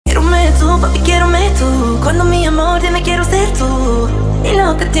papi, quiérome tú. Cuando mi amor, dime quiero ser tú. Y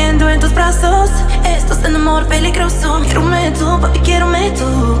lo que entiendo en tus brazos, esto es un amor peligroso. Quiérome tú, papi, quiérome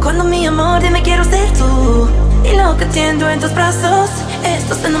tú. Cuando mi amor, dime quiero ser tú. Y lo que entiendo en tus brazos,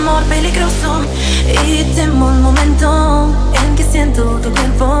 esto es un amor peligroso. Y temo un momento en que siento tu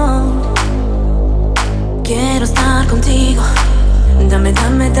cuerpo. Quiero estar contigo. Dame,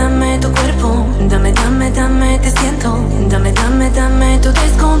 dame, dame tu cuerpo. Dame, dame, dame, te siento. Dame, dame, dame tu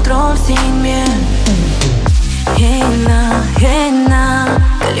descontrol sin miel. Hey na,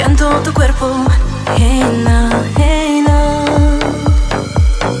 caliento tu cuerpo. Hey na,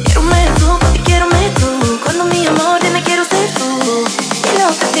 quiérome tú, papi, quiérome tú. Cuando mi amor, dime quiero ser tú. Y lo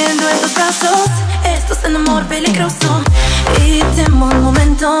que entiendo en tus brazos, esto es un amor peligroso. Y temo un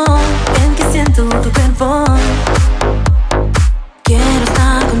momento en que siento tu cuerpo. Quiero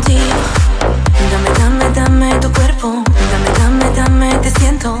estar contigo. Dame, dame, dame tu cuerpo. Dame, dame, dame, te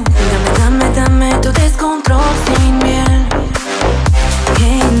siento. Dame, dame, dame tu descontrol sin miel.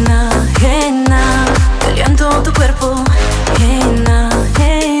 Hey na, caliento tu cuerpo. Hey na,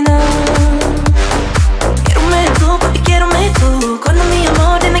 quiérome tú, papi, quiérome tú. Cuando mi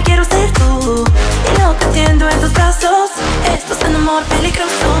amor, dime quiero ser tú. Y lo que entiendo en tus brazos, esto es un amor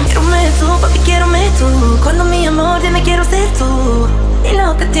peligroso. Quiérome tú, papi, quiérome tú. Cuando mi amor, dime quiero ser tú. Y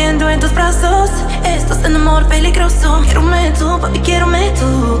lo que entiendo en tus brazos, esto es un amor peligroso. Quiérome tú, papi, quiérome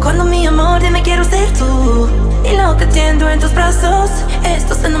tú. Cuando mi amor, dime quiero ser tú. Y lo que entiendo en tus brazos,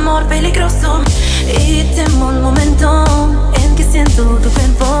 esto es un amor peligroso. Y temo un momento en que siento tu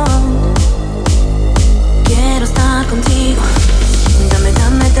cuerpo. Quiero estar contigo. Dame,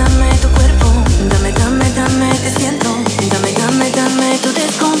 dame, dame tu cuerpo. Dame, dame, dame, te siento. Dame, dame, dame tu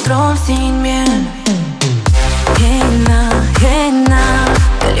descontrol sin miel. Hey na,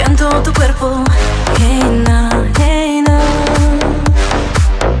 caliento tu cuerpo. Hey na,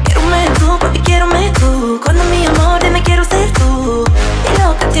 quiérome tú, papi, quiérome tú. Cuando mi amor, dime quiero ser tú. Y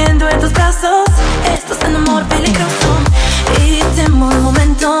lo que entiendo en tus brazos, esto es un amor peligroso. Y temo un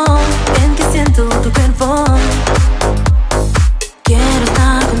momento en que siento tu cuerpo. Quiero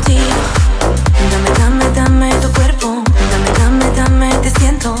estar contigo. Dame, dame, dame tu cuerpo. Dame, dame, dame, te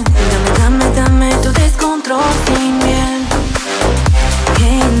siento. Dame, dame, dame tu descontrol sin miel.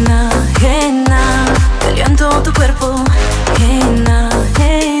 Hey na, caliento tu cuerpo. Hey na,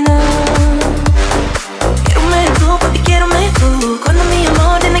 quiérome tú, papi, quiérome tú. Cuando mi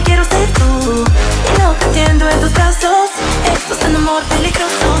amor, dime quiero ser tú. Y lo que entiendo en tus brazos, esto es un amor peligroso.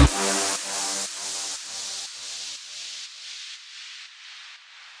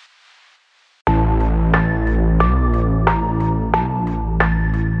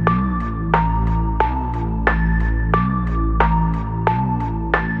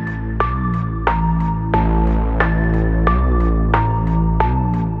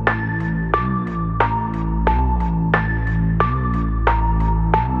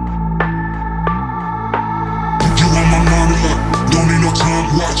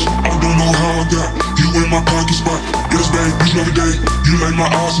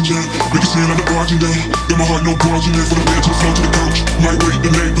 Make it seem like a bargain day. Got my heart, no bargain there. For the bed to the floor to the couch. Might wake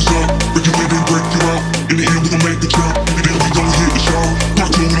the neighbors up. Break you in, then break you out. In the end, we gon' make the jump. And then we gon' hit the show.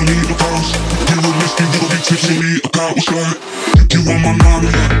 Part two, we don't need no pause. You a risky, you gon' be tipsy. Need a car, what's right? You on my mind a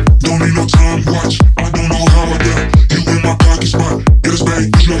lot. Don't need no time, watch. I don't know how I got you in my pocket spot. Get us back,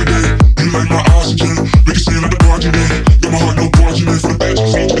 you every day. You like my oxygen. Make it seem like a bargain day. Got my heart, no bargain there. For the bed to the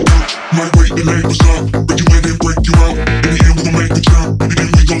floor to the couch. Might wake the neighbors up. Break you in, then break you out. In the end, we gon' make the jump. And then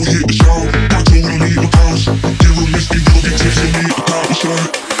we gon' hit the show. Part two, we don't need no pause. You a risky, you gon' be tipsy. Need a car, what's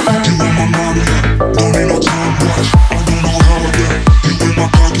right? You on my mind a lot. Don't need no time, watch. I don't know how I got you in my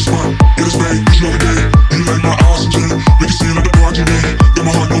pocket spot. Get us back, you every day. You like my oxygen. Make it seem like a bargain day. Got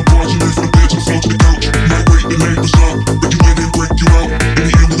my heart, no bargain there. For the bed to the floor to the couch. Might wake the neighbors up. Break you in, then break you out. In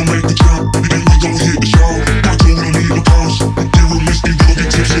the end, we gon' make the jump. And then we gon' hit the show. Part two, we don't need no pause.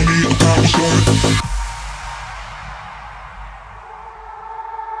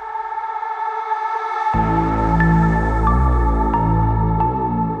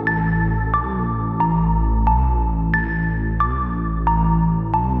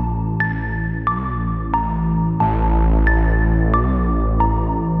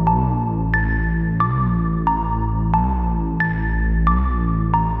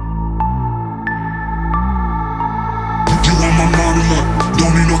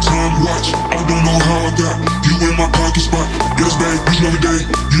 every day.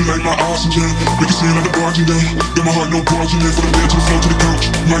 You like my oxygen, make it seem like the bartender. Got my heart no barging in, for the bed to the floor to the couch.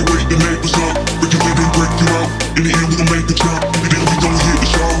 Might wake the neighbors up, break your window, break you out. In the end we gon' make the jump, and then we gon' hit the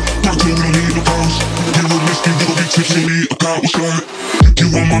shower. Part two, we don't need no pause. You a whiskey, we gon' get tipsy, need a car, what's right? You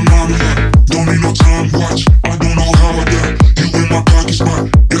on my mind, don't need no time, watch. I don't know how I got you in my pocket spot.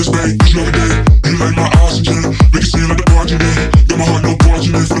 Get us back, every day. You like my oxygen, make it seem like the bartender. Got my heart no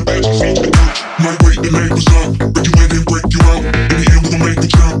barging in, for the bed to the floor to the couch. Might wake the neighbors up.